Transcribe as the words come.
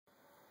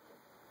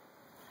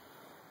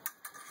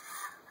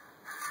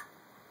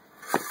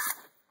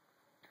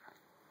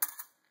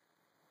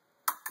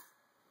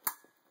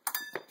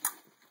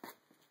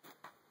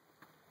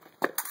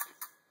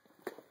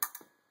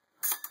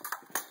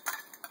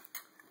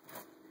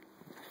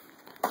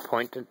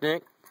Point to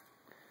Nick.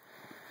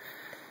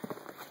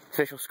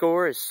 Official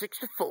score is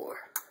 6-4.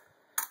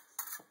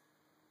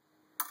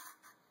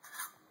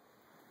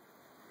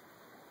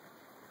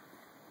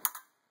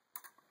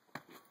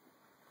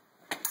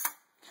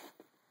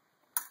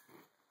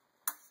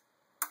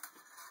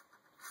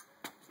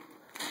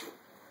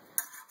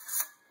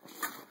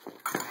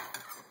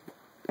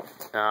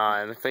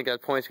 I think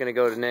that point's going to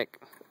go to Nick.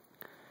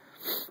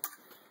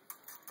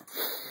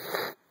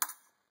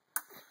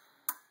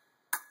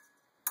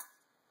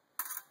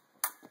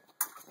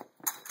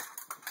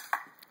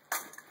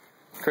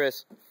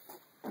 Chris.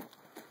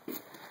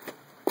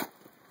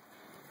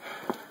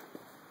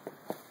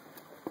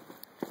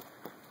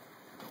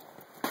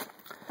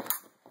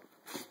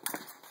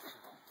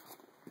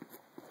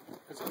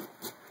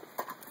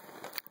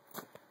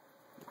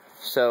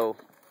 So,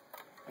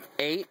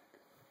 8-5.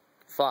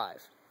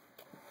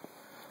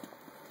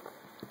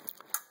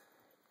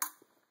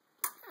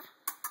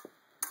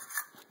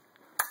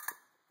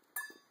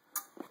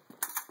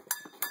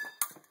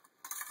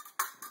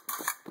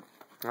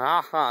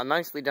 Aha,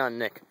 nicely done,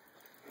 Nick.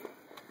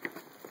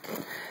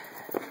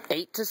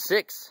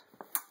 8-6,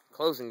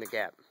 closing the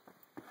gap.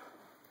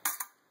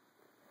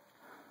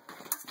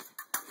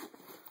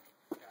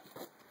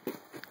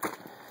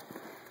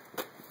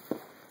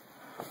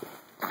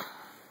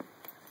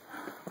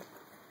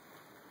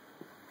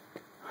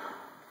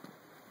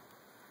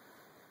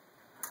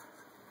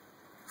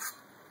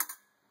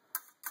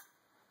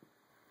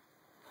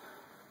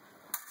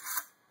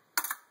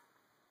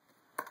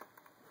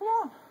 Come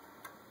on.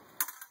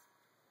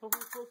 Over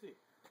the pussy.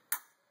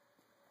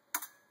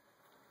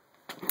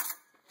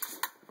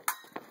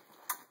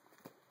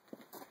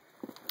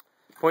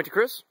 Point to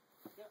Chris.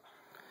 Yeah.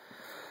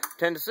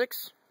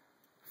 10-6,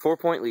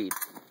 4-point lead.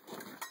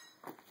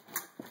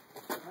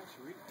 Nice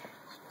reach.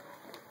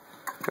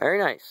 Very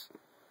nice.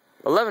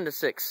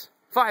 11-6,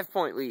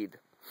 5-point lead.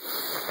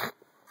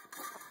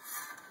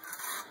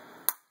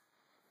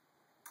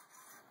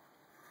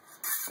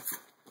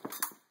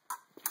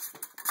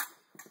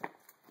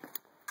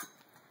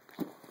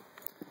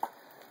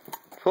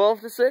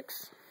 Twelve to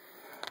 6.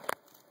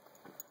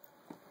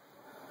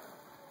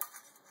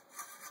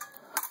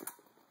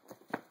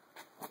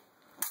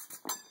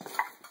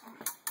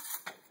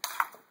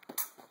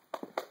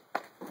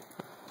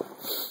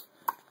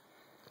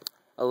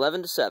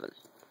 Eleven to 7.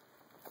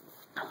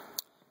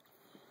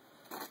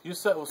 You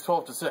said it was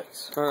 12 to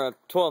 6.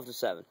 12 to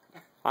 7.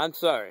 I'm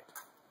sorry.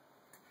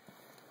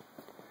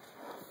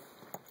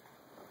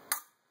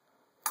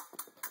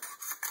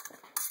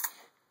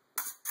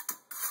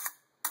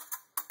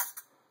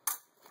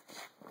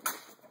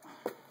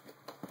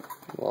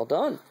 Well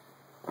done.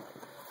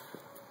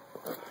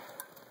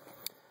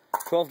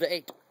 12 to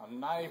 8.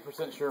 I'm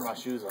 90% sure my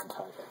shoe's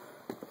untied.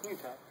 You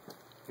tie.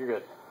 You're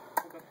good.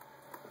 Okay.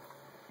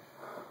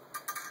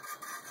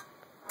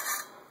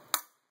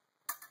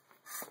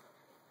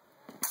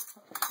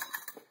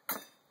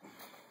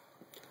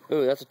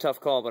 Ooh, that's a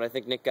tough call, but I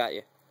think Nick got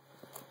you.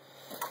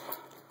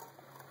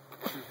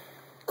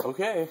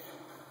 Okay.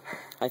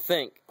 I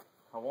think.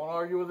 I won't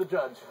argue with the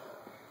judge.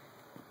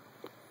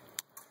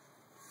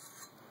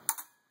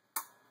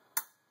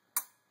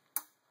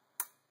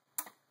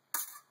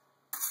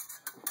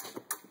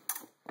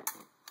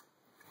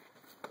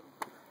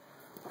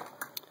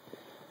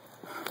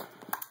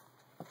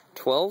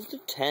 Twelve to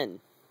 10.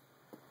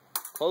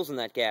 Closing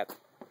that gap.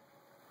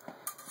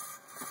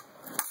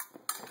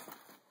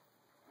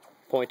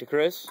 Point to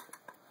Chris.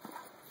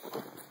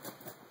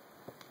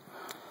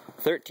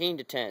 13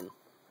 to 10.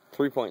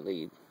 3-point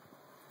lead.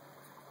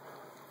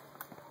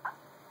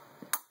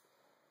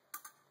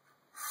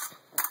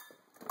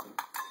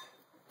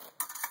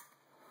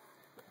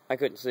 I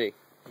couldn't see.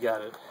 You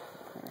got it.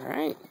 All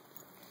right.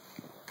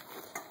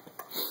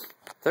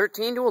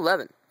 13 to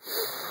 11.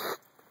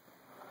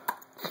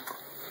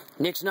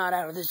 Nick's not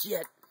out of this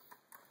yet.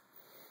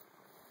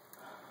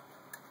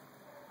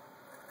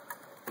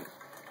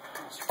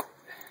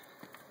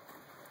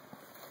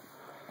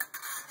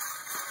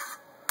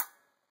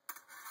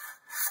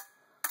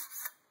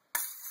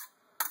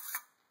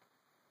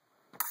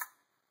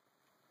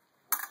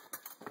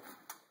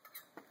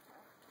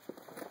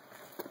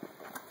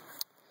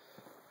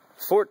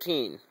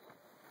 $14.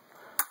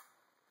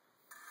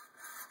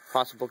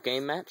 Possible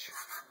game match.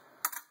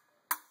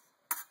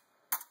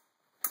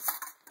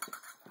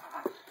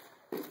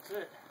 That's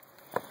it.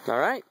 All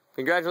right.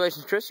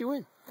 Congratulations, Chris. You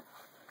win.